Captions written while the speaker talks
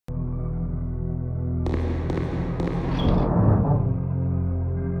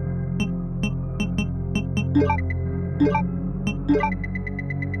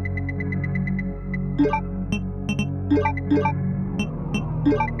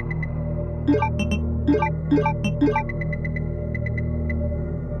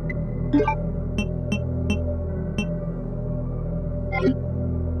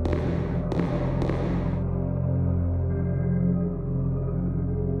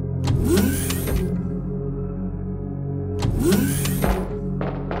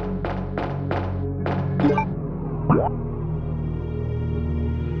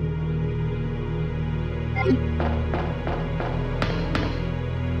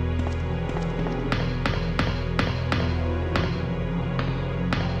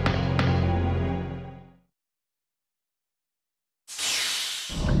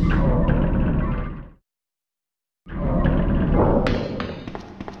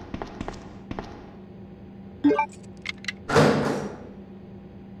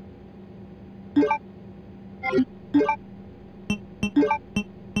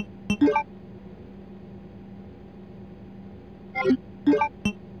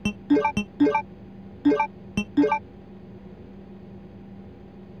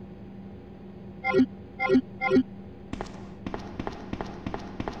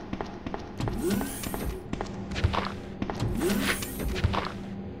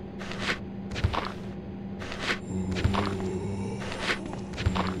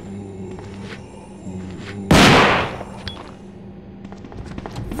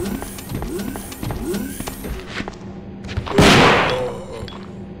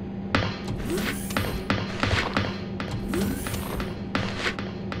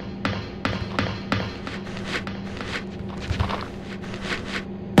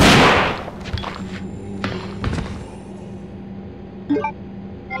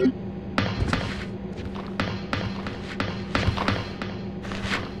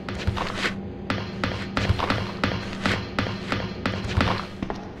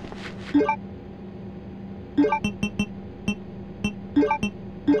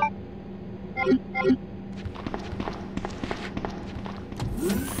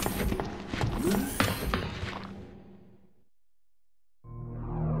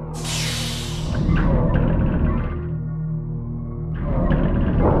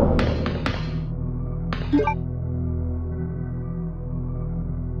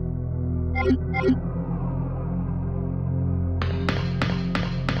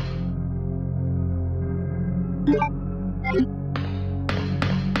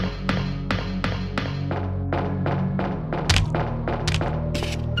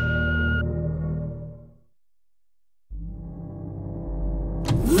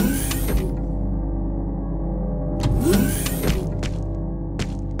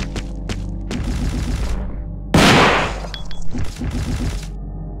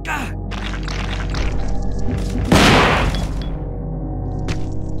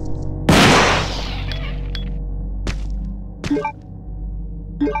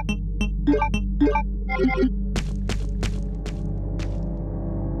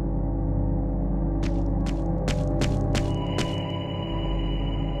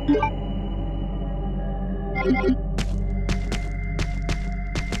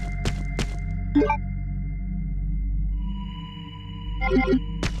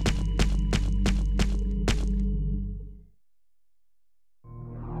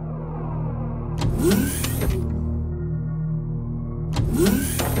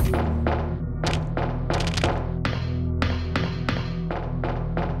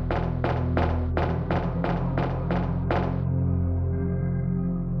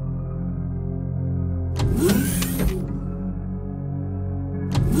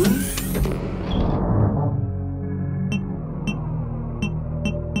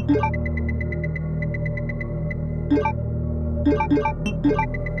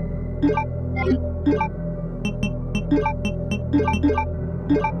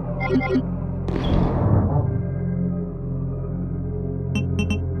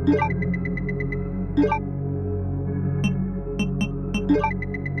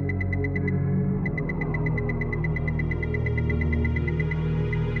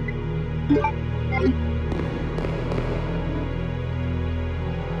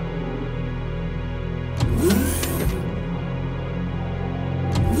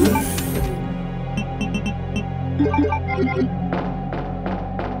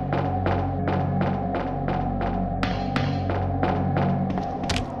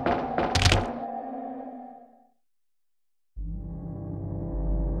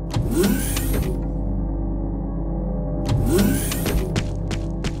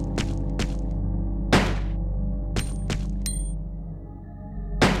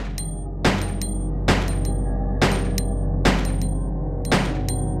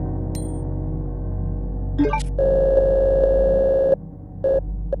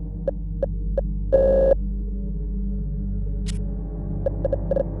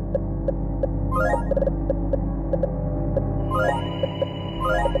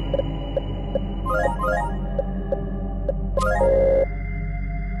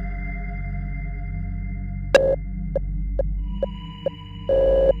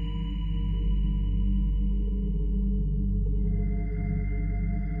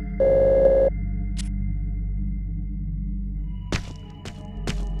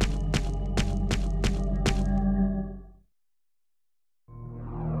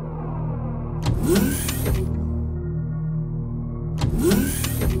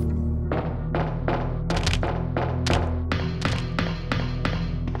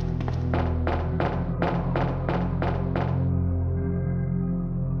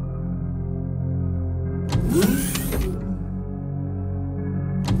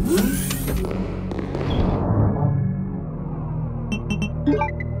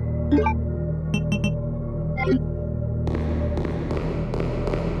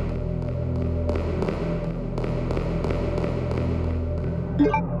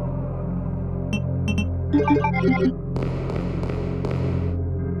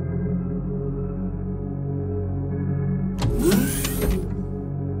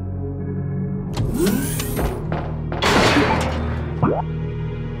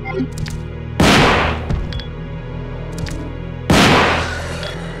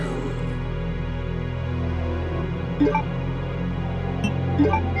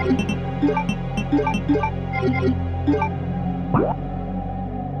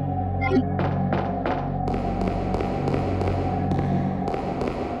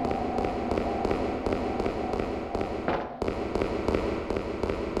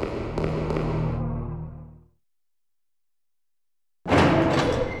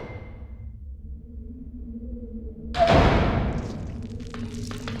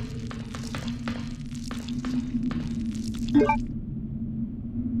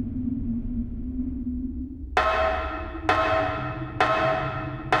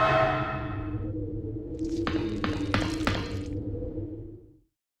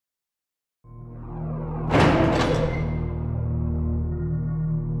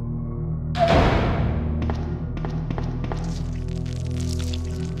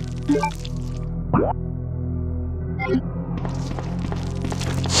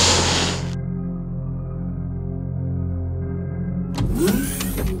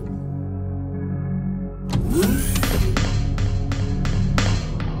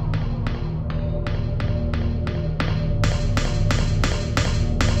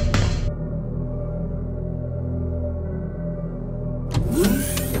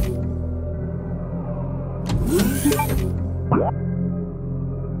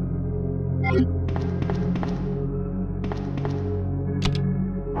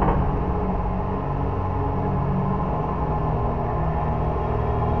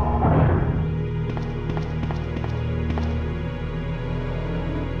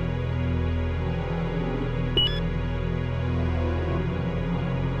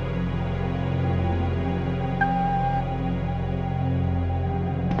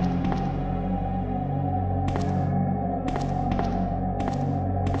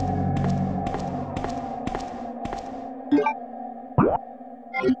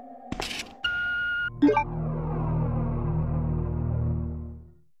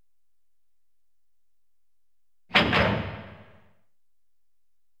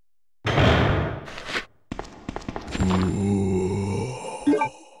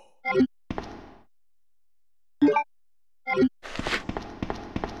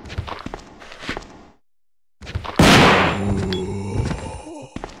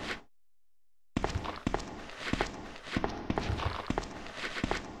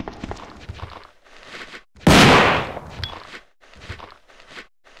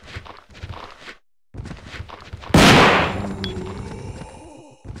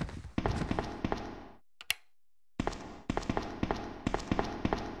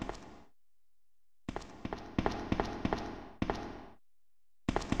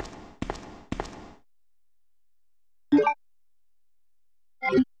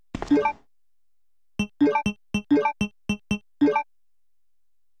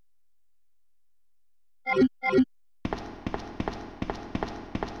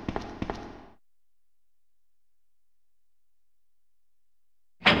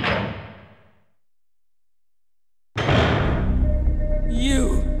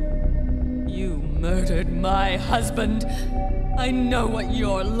You murdered my husband. I know what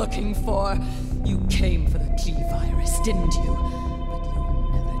you're looking for. You came for the G-Virus, didn't you? But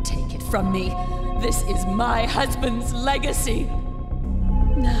you'll never take it from me. This is my husband's legacy.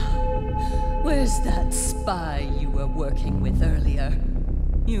 Now, where's that spy you were working with earlier?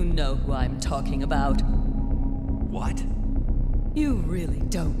 You know who I'm talking about. What? You really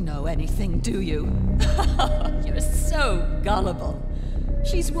don't know anything, do you? You're so gullible.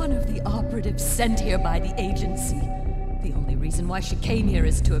 She's one of the operatives sent here by the agency. The only reason why she came here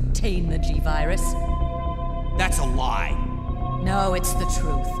is to obtain the G-Virus. That's a lie. No, it's the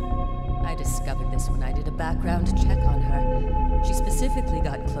truth. I discovered this when I did a background check on her. She specifically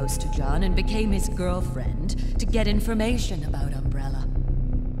got close to John and became his girlfriend to get information about Umbrella.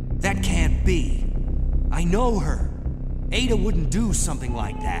 That can't be. I know her. Ada wouldn't do something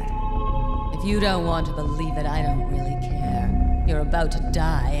like that. If you don't want to believe it, I don't really care. You're about to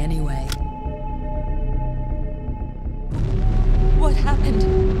die anyway. What happened?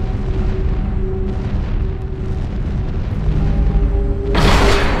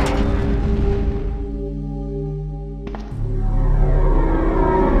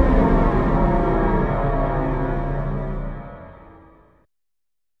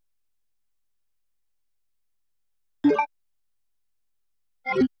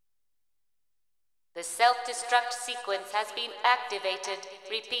 self-destruct sequence has been activated.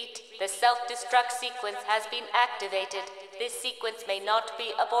 Repeat, the self-destruct sequence has been activated. This sequence may not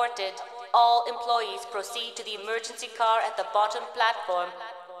be aborted. All employees proceed to the emergency car at the bottom platform.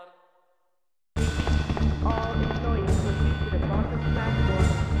 All employees proceed to the bottom platform.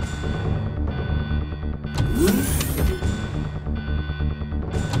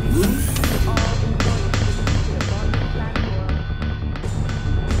 All employees proceed to the bottom platform.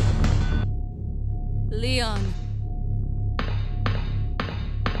 Leon.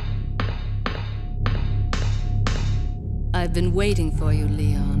 I've been waiting for you,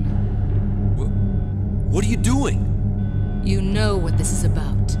 Leon. What are you doing? You know what this is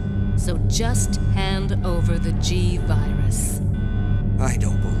about, so just hand over the G virus. I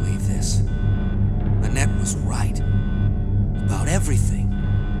don't believe this. Annette was right. About everything.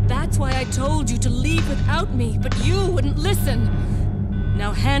 That's why I told you to leave without me, but you wouldn't listen.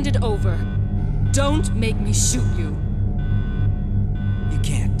 Now hand it over. Don't make me shoot you. You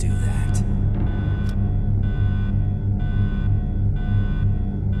can't do that.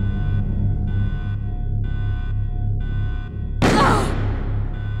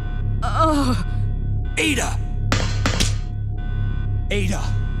 Ada! Ada!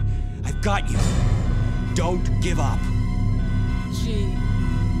 I've got you. Don't give up. G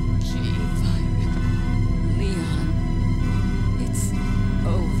virus. Leon. It's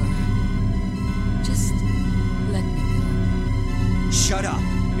over. Just let me go. Shut up.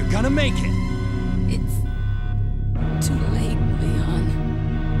 You're gonna make it. It's too late, Leon.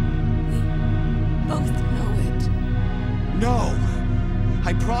 We both know it. No!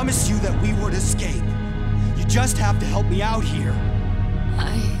 I promised you that we would escape. You just have to help me out here.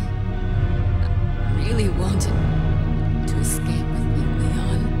 I really wanted to escape with you,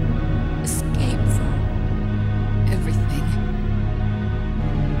 Leon. Escape from everything.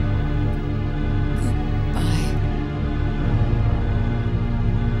 Goodbye.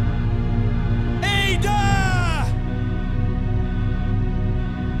 Ada!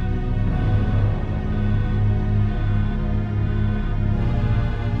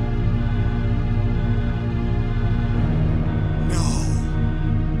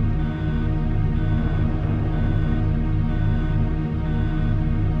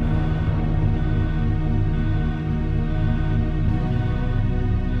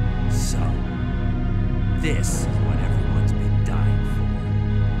 This is what everyone's been dying for.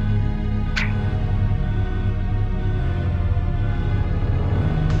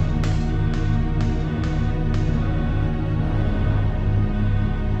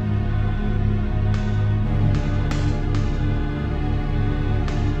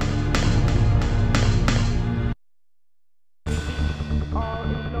 All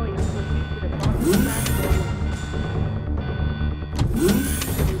employees proceed to the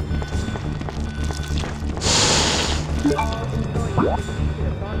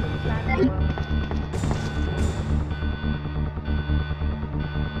bottom platform. All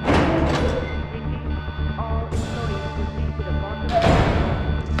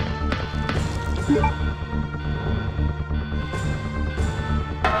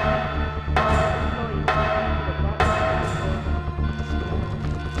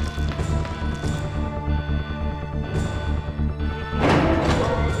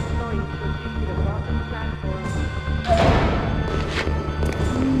employees proceed to the bottom platform.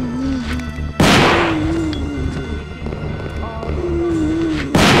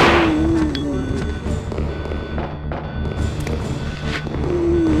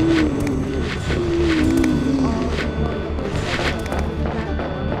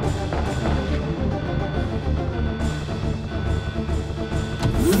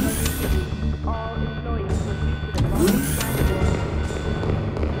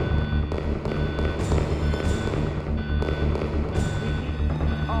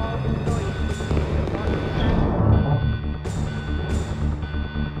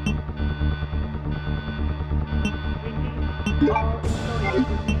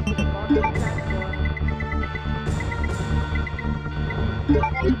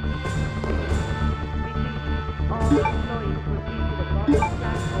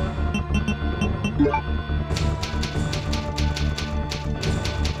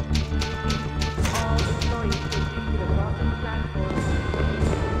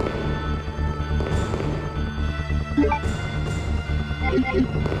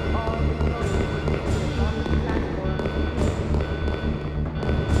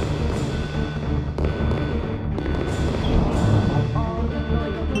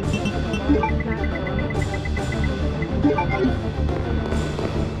 Repeat, all employees proceed to the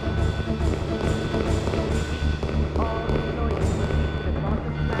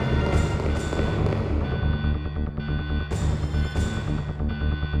bottom platform.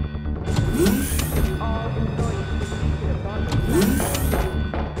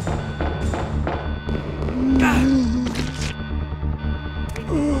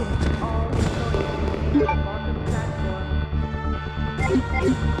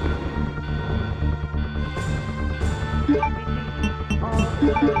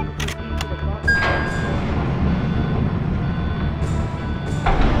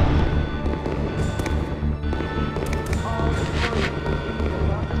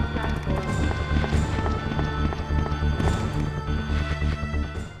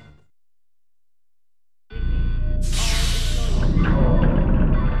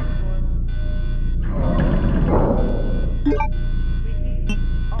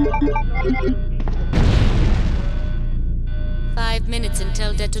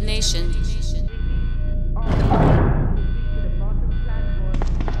 Until detonation.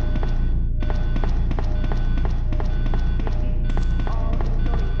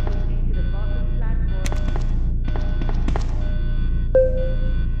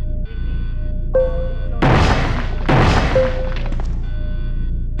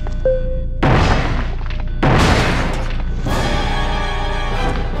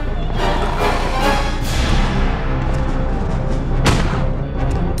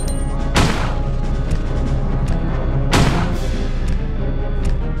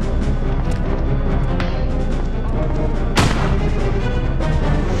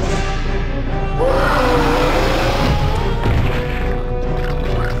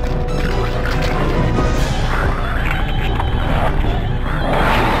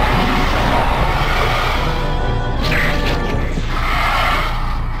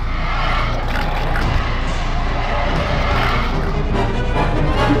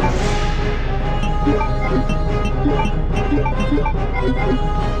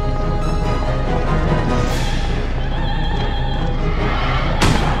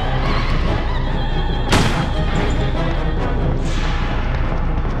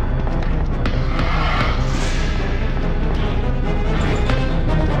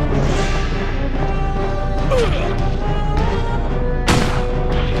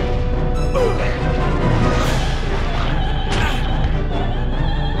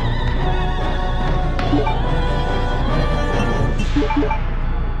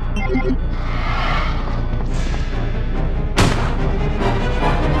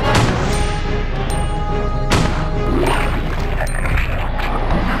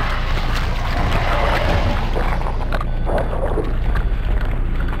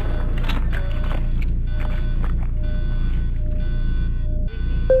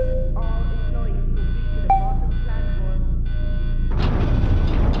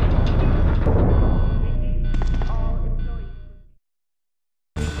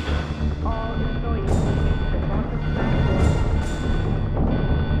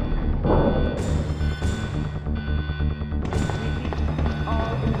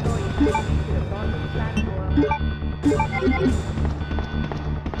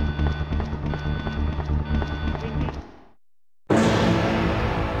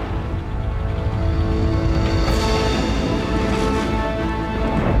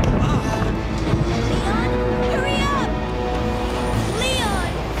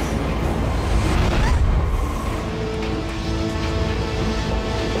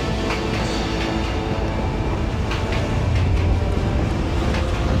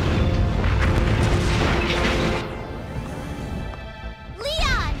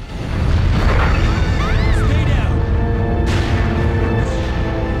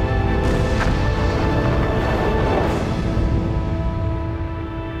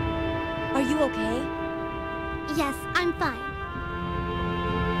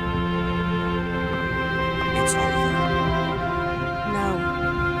 It's over. No.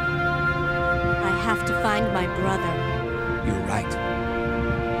 I have to find my brother. You're right.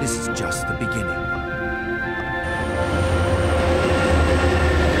 This is just the beginning.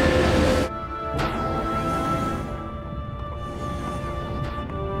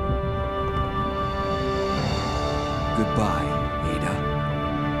 Goodbye.